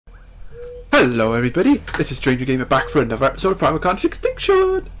Hello everybody, this is Stranger Gamer back for another episode of Primal Carnage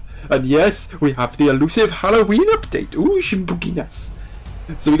Extinction! And yes, we have the elusive Halloween update. Ooh, shimbookiness.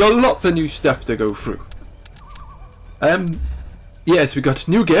 So we got lots of new stuff to go through. Yes, we got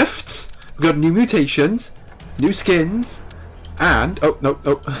new gifts, we got new mutations, new skins, and, oh, no,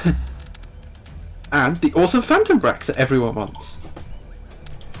 and the awesome Phantom Rex that everyone wants.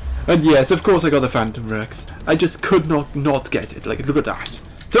 And yes, of course I got the Phantom Rex. I just could not get it. Like, look at that.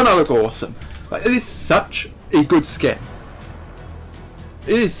 Don't I look awesome? Like, it is such a good skin.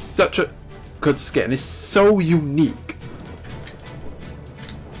 It is such a good skin. It's so unique.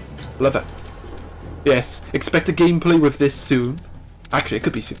 Love it. Yes, expect a gameplay with this soon. Actually, it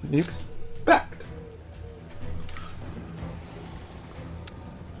could be soon. Expect.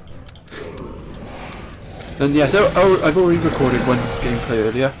 And yes, I've already recorded one gameplay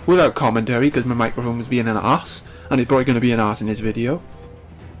earlier without commentary because my microphone was being an arse, and it's probably going to be an arse in this video,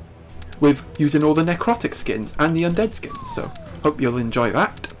 with using all the necrotic skins and the undead skins, so hope you'll enjoy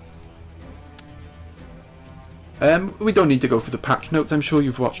that. We don't need to go through the patch notes. I'm sure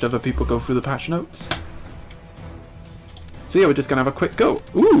you've watched other people go through the patch notes. So yeah, we're just going to have a quick go.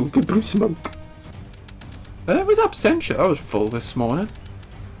 Ooh, good blue smoke. Where's Absentia? I was full this morning.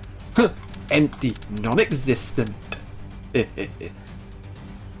 Empty, non-existent. Yeah,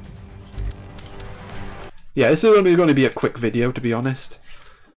 this is only going to be a quick video, to be honest.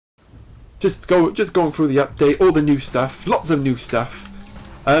 Just going through the update, all the new stuff, lots of new stuff.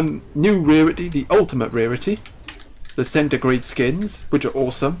 New Rarity, the ultimate Rarity. The centigrade skins, which are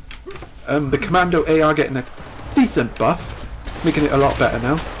awesome. The Commando AR getting a decent buff, making it a lot better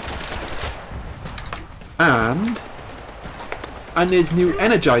now. And there's new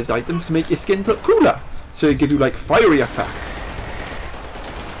energized items to make your skins look cooler. So they give you like fiery effects.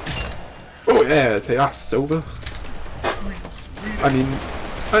 Oh yeah, take that silver. I mean,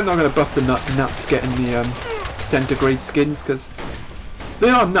 I'm not going to bust a nut getting the centigrade skins because they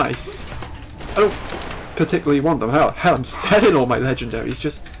are nice. I don't particularly want them. Hell, I'm selling all my legendaries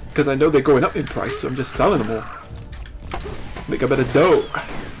just because I know they're going up in price, so I'm just selling them all. Make a bit of dough.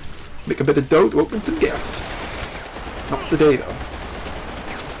 Make a bit of dough to open some gifts. Not today though.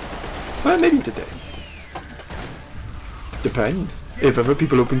 Well, maybe today. Depends. If other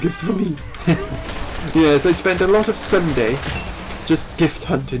people open gifts for me. Yes, I spent a lot of Sunday just gift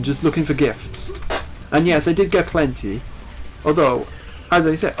hunting, just looking for gifts. And yes, I did get plenty. Although,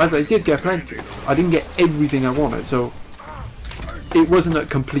 as I did get plenty, I didn't get everything I wanted, so it wasn't a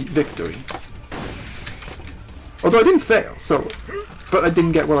complete victory. Although I didn't fail, but I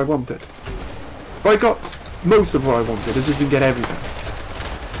didn't get what I wanted. But I got most of what I wanted, I just didn't get everything.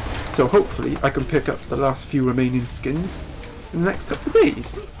 So hopefully I can pick up the last few remaining skins in the next couple of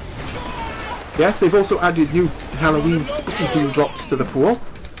days. Yes, they've also added new Halloween spooky theme drops to the pool.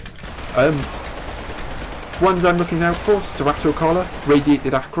 Ones I'm looking out for: Serato Collar,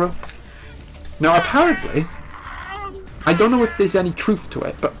 Radiated Acro. Now apparently, I don't know if there's any truth to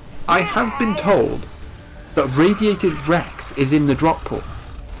it, but I have been told that Radiated Rex is in the drop pool.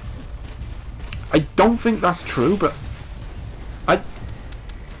 I don't think that's true, but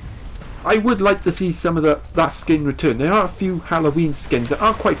I would like to see some of that skin return. There are a few Halloween skins that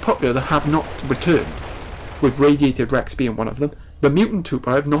are quite popular that have not returned, with Radiated Rex being one of them. The Mutant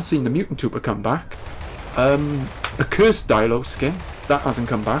Trooper, I have not seen the Mutant Trooper come back. The Cursed Dilo skin, that hasn't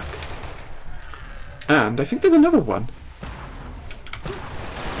come back. And I think there's another one.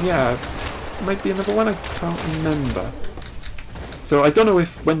 Yeah, might be another one, I can't remember. So I don't know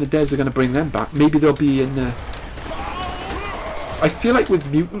if when the devs are going to bring them back, maybe they'll be in the... I feel like with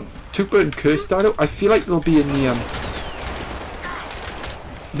Mutant Trooper and Cursed Dino, I feel like they'll be in the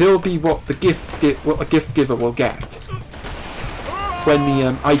they'll be what a gift giver will get when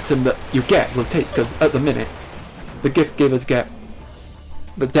the item that you get rotates, because at the minute the gift givers get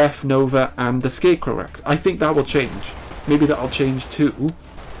the Death Nova and the Scarecrow Rex. I think that will change. Maybe that'll change to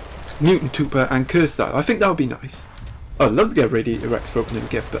Mutant Trooper and Cursed Dino. I think that would be nice. I'd love to get Radiated Rex for opening a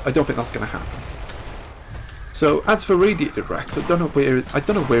gift, but I don't think that's going to happen. So as for Radiated Rex, I don't know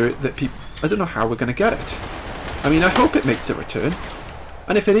how we're going to get it. I mean, I hope it makes a return.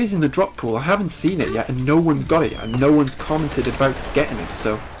 And if it is in the drop pool, I haven't seen it yet, and no one's got it yet, and no one's commented about getting it.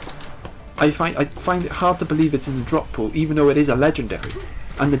 So I find it hard to believe it's in the drop pool, even though it is a legendary,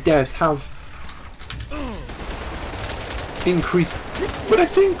 and the devs have increased. Would I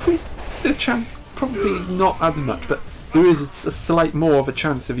say increased the chance? Probably not as much, but there is a slight more of a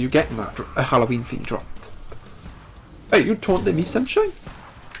chance of you getting a Halloween theme dropped. Hey, you're taunting me, Sunshine?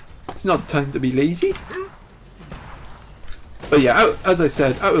 It's not time to be lazy. But yeah, as I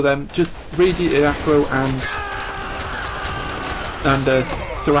said, out of them, just Radiated Acro and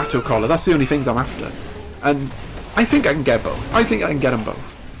Cerato collar. That's the only things I'm after. And I think I can get both. I think I can get them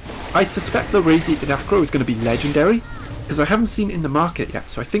both. I suspect the Radiated Acro is going to be legendary, because I haven't seen it in the market yet,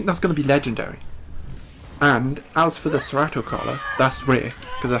 so I think that's going to be legendary. And as for the Cerato collar, that's rare,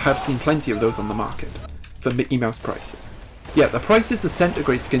 because I have seen plenty of those on the market for Mickey Mouse prices. Yeah, the prices the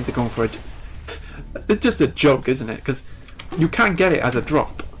centigrade skins are going for it's just a joke, isn't it? Because you can't get it as a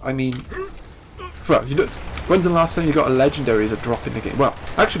drop. I mean, well, you don't, when's the last time you got a legendary as a drop in the game? Well,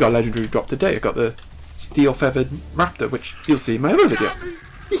 I actually got a legendary drop today. I got the Steel Feathered Raptor, which you'll see in my other video.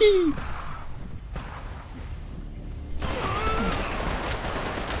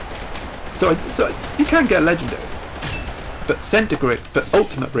 So you can get a legendary, but centigrade, but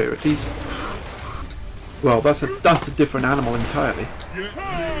ultimate rarities. Well, that's a different animal entirely.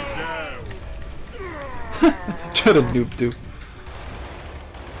 Try to noob do.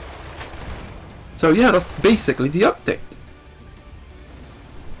 So yeah, that's basically the update.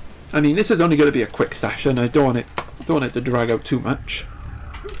 I mean, this is only going to be a quick session. I don't want it to drag out too much.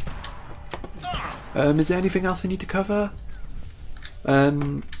 Is there anything else I need to cover?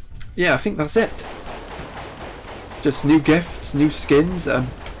 Yeah, I think that's it. Just new gifts, new skins. I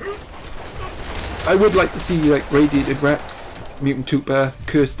would like to see like Radiated Rex, Mutant Tupa,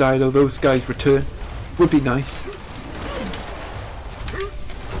 Cursed Dino, those guys return. Would be nice.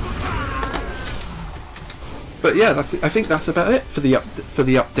 But yeah, I think that's about it for the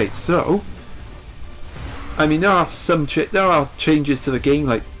update. So, I mean, there are changes to the game,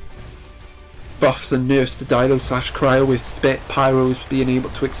 like buffs and nerfs to Dino / Cryo with Spit, Pyros being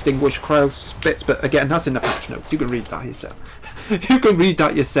able to extinguish Cryo Spits, but again, that's in the patch notes. You can read that yourself. You can read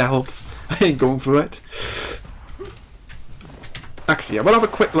that yourselves. I ain't going for it. Actually, yeah, we'll have a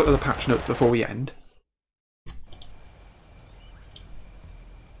quick look at the patch notes before we end.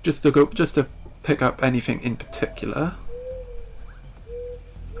 Just to pick up anything in particular.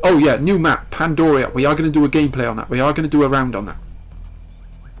 Oh yeah, new map, Pandoria. We are going to do a gameplay on that. We are going to do a round on that.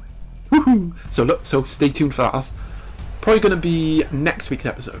 Woohoo! So stay tuned for that. That's probably going to be next week's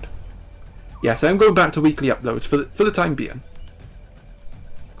episode. Yes, I'm going back to weekly uploads for the time being.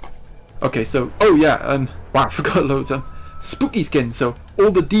 Okay, so oh yeah, wow, I forgot loads. Spooky skins. So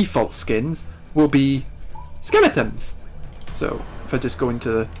all the default skins will be skeletons. So if I just go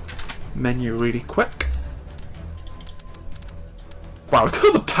into the menu really quick. Wow, look at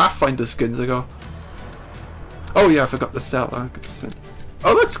all the Pathfinder skins I got. Oh yeah, I forgot to sell that.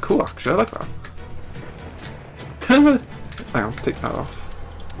 Oh, that's cool actually, I like that. Hang on, take that off.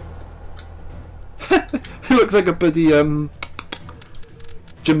 It looks like a bloody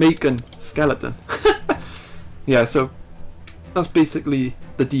Jamaican skeleton. Yeah, so that's basically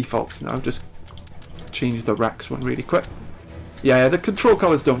the defaults now. Just change the Rex one really quick. Yeah, the control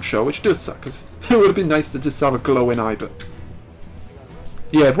colours don't show, which does suck, because it would have been nice to just have a glowing eye, but...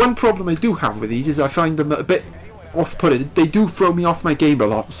 Yeah, one problem I do have with these is I find them a bit off-putting. They do throw me off my game a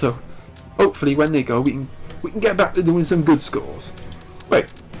lot, so hopefully when they go, we can get back to doing some good scores. Wait.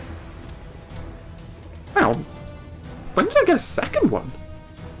 Hang on. When did I get a second one?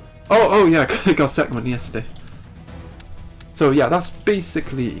 Oh yeah, I got a second one yesterday. So yeah, that's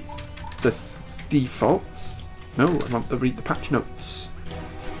basically the defaults. No, I want to read the patch notes.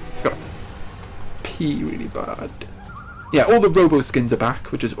 Got pee really bad. Yeah, all the Robo skins are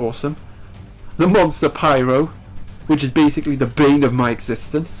back, which is awesome. The Monster Pyro, which is basically the bane of my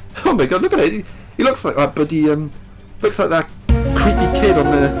existence. Oh my god, look at it. He looks like that buddy, looks like that creepy kid on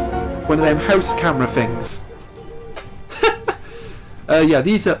one of them house camera things. Yeah,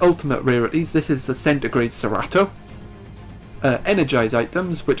 these are ultimate rarities. This is the Centigrade Cerato. Energize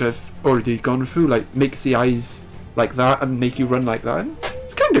items, which I've already gone through, like makes the eyes like that and make you run like that.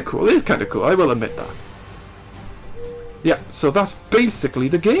 It's kind of cool. It is kind of cool, I will admit that. Yeah, so that's basically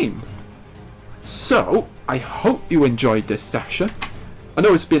the game. So, I hope you enjoyed this session. I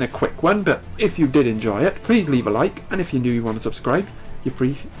know it's been a quick one, but if you did enjoy it, please leave a like, and if you knew you want to subscribe,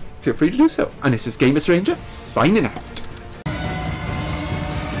 feel free to do so. And this is Gamer Stranger, signing out.